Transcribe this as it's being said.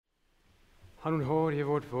Amen.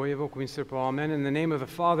 In the name of the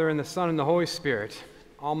Father, and the Son, and the Holy Spirit.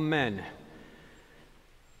 Amen.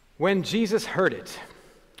 When Jesus heard it,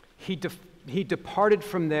 he departed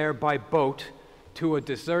from there by boat to a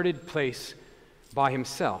deserted place by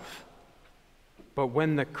himself. But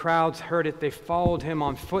when the crowds heard it, they followed him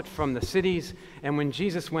on foot from the cities. And when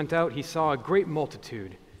Jesus went out, he saw a great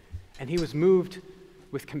multitude, and he was moved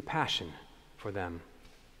with compassion for them,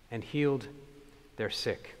 and healed their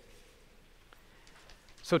sick.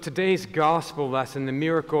 So today's gospel lesson, the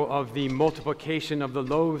miracle of the multiplication of the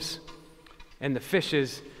loaves and the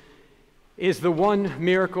fishes, is the one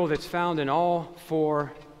miracle that's found in all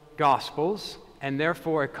four gospels, and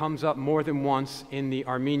therefore it comes up more than once in the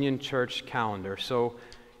Armenian church calendar. So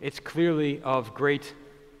it's clearly of great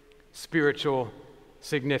spiritual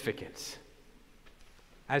significance.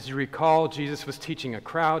 As you recall, Jesus was teaching a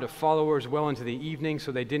crowd of followers well into the evening,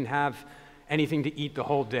 so they didn't have anything to eat the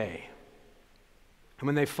whole day. And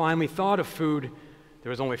when they finally thought of food, there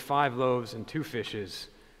was only 5 loaves and 2 fishes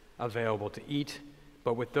available to eat.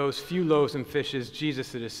 But with those few loaves and fishes,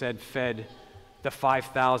 Jesus, it is said, fed the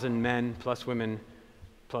 5,000 men plus women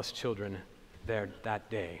plus children there that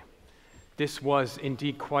day. This was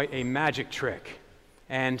indeed quite a magic trick.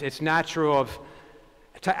 And it's natural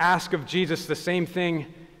to ask of Jesus the same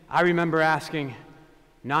thing I remember asking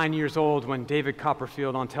 9 years old when David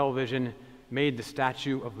Copperfield on television made the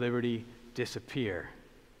Statue of Liberty disappear.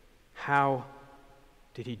 How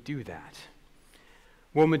did he do that?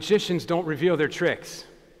 Well, magicians don't reveal their tricks.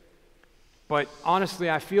 But honestly,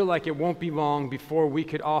 I feel like it won't be long before we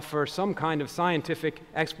could offer some kind of scientific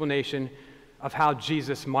explanation of how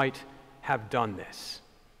Jesus might have done this.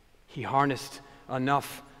 He harnessed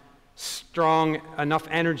enough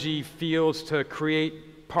energy fields to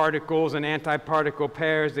create particles and antiparticle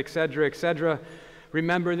pairs, etc., etc.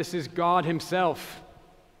 Remember, this is God himself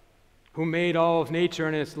who made all of nature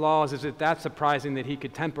and its laws. Is it that surprising that he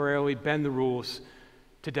could temporarily bend the rules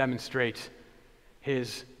to demonstrate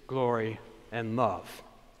his glory and love?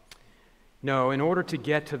 No, in order to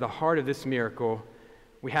get to the heart of this miracle,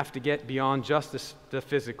 we have to get beyond just the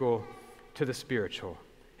physical to the spiritual.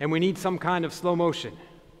 And we need some kind of slow motion,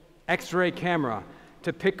 X-ray camera,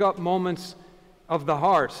 to pick up moments of the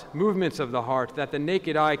heart, movements of the heart that the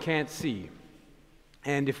naked eye can't see.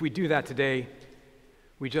 And if we do that today,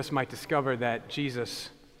 we just might discover that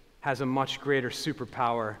Jesus has a much greater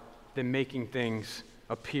superpower than making things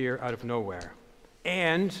appear out of nowhere.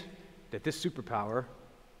 And that this superpower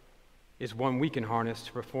is one we can harness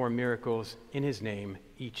to perform miracles in his name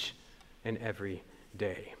each and every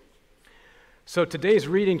day. So today's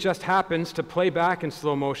reading just happens to play back in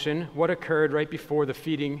slow motion what occurred right before the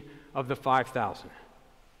feeding of the 5,000.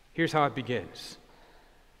 Here's how it begins.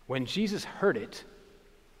 When Jesus heard it,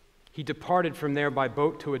 he departed from there by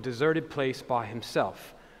boat to a deserted place by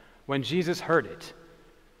himself. When Jesus heard it,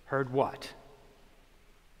 heard what?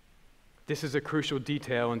 This is a crucial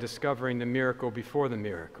detail in discovering the miracle before the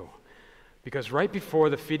miracle. Because right before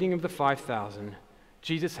the feeding of the 5,000,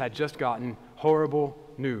 Jesus had just gotten horrible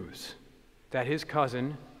news that his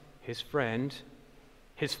cousin, his friend,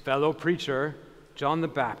 his fellow preacher, John the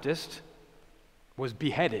Baptist, was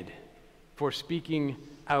beheaded for speaking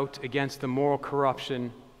out against the moral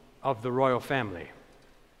corruption of the royal family.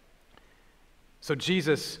 So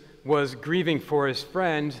Jesus was grieving for his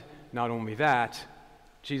friend. Not only that,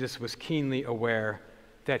 Jesus was keenly aware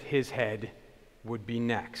that his head would be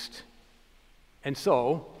next. And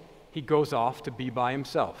so he goes off to be by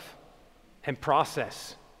himself and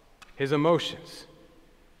process his emotions.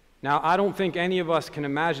 Now, I don't think any of us can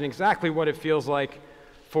imagine exactly what it feels like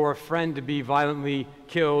for a friend to be violently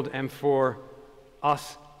killed and for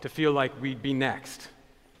us to feel like we'd be next.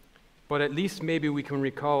 But at least maybe we can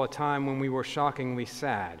recall a time when we were shockingly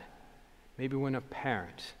sad. Maybe when a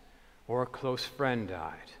parent or a close friend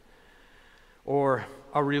died, or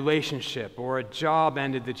a relationship or a job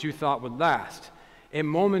ended that you thought would last. In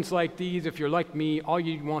moments like these, if you're like me, all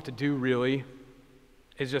you want to do really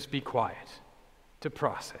is just be quiet, to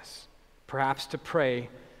process, perhaps to pray,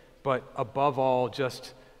 but above all,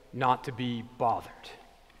 just not to be bothered.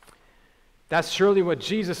 That's surely what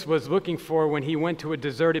Jesus was looking for when he went to a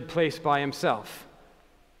deserted place by himself.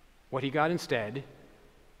 What he got instead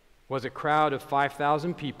was a crowd of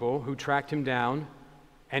 5,000 people who tracked him down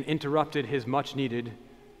and interrupted his much-needed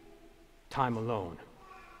time alone.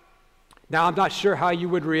 Now, I'm not sure how you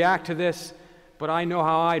would react to this, but I know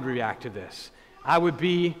how I'd react to this. I would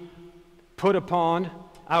be put upon,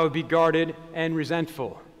 I would be guarded and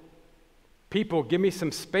resentful. People, give me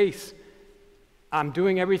some space. I'm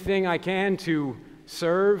doing everything I can to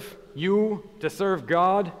serve you, to serve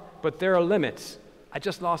God, but there are limits. I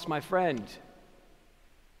just lost my friend.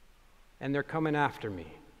 and they're coming after me.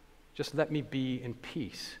 Just let me be in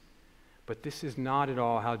peace. But this is not at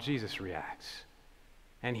all how Jesus reacts.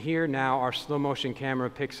 And here now our slow motion camera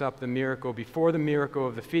picks up the miracle. Before the miracle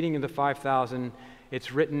of the feeding of the 5,000,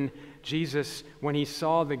 it's written, Jesus, when he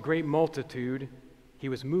saw the great multitude, he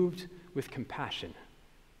was moved with compassion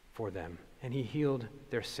for them, and he healed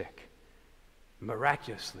their sick.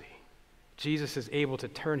 Miraculously, Jesus is able to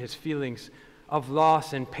turn his feelings of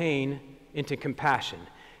loss and pain into compassion.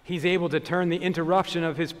 He's able to turn the interruption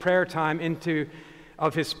of his prayer time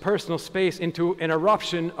of his personal space into an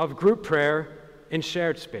eruption of group prayer in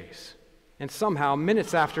shared space. And somehow,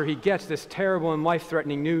 minutes after he gets this terrible and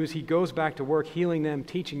life-threatening news, he goes back to work healing them,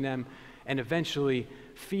 teaching them, and eventually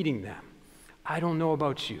feeding them. I don't know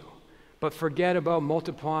about you, but forget about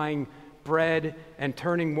multiplying bread and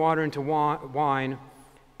turning water into wine.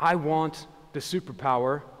 I want the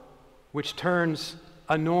superpower which turns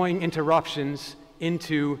annoying interruptions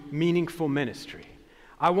into meaningful ministry.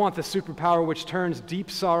 I want the superpower which turns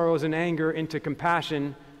deep sorrows and anger into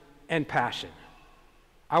compassion and passion.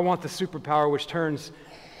 I want the superpower which turns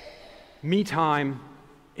me time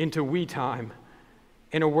into we time.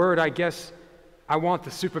 In a word, I guess I want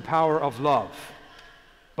the superpower of love,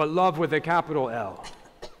 but love with a capital L.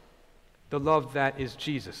 The love that is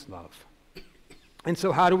Jesus' love. And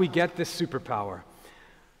so how do we get this superpower?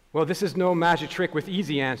 Well, this is no magic trick with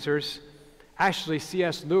easy answers. Actually,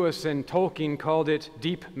 C.S. Lewis and Tolkien called it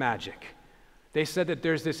deep magic. They said that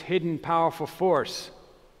there's this hidden, powerful force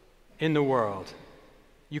in the world.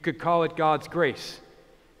 You could call it God's grace,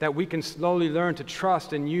 that we can slowly learn to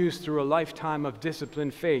trust and use through a lifetime of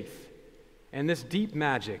disciplined faith. And this deep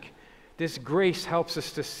magic, this grace helps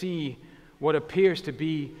us to see what appears to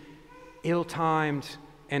be ill-timed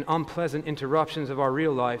and unpleasant interruptions of our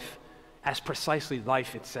real life as precisely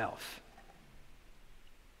life itself.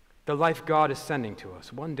 The life God is sending to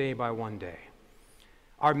us, one day by one day.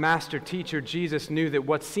 Our master teacher, Jesus, knew that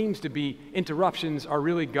what seems to be interruptions are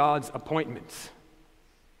really God's appointments.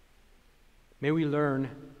 May we learn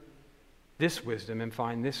this wisdom and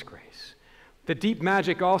find this grace. The deep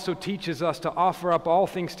magic also teaches us to offer up all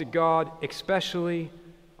things to God, especially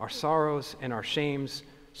our sorrows and our shames,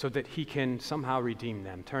 so that he can somehow redeem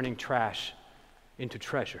them, turning trash into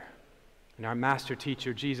treasure. And our master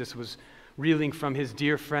teacher, Jesus, was reeling from his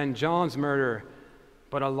dear friend John's murder,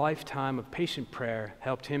 but a lifetime of patient prayer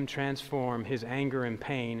helped him transform his anger and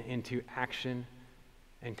pain into action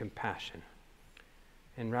and compassion.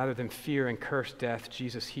 And rather than fear and curse death,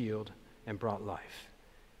 Jesus healed and brought life.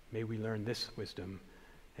 May we learn this wisdom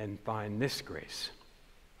and find this grace.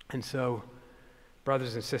 And so,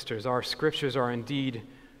 brothers and sisters, our scriptures are indeed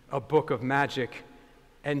a book of magic,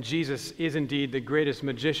 and Jesus is indeed the greatest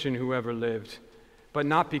magician who ever lived, but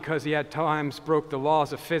not because he at times broke the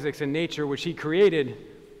laws of physics and nature which he created,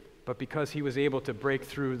 but because he was able to break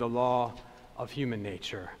through the law of human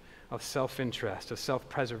nature, of self-interest, of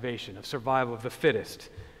self-preservation, of survival of the fittest,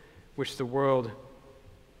 which the world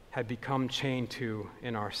had become chained to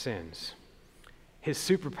in our sins. His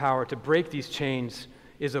superpower to break these chains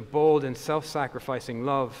is a bold and self-sacrificing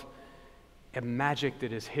love, a magic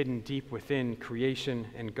that is hidden deep within creation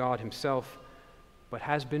and God himself, but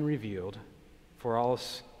has been revealed for all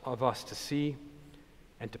of us to see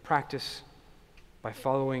and to practice by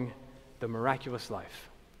following the miraculous life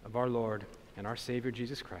of our Lord and our Savior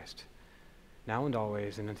Jesus Christ, now and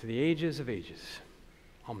always and unto the ages of ages.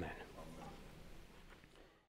 Amen.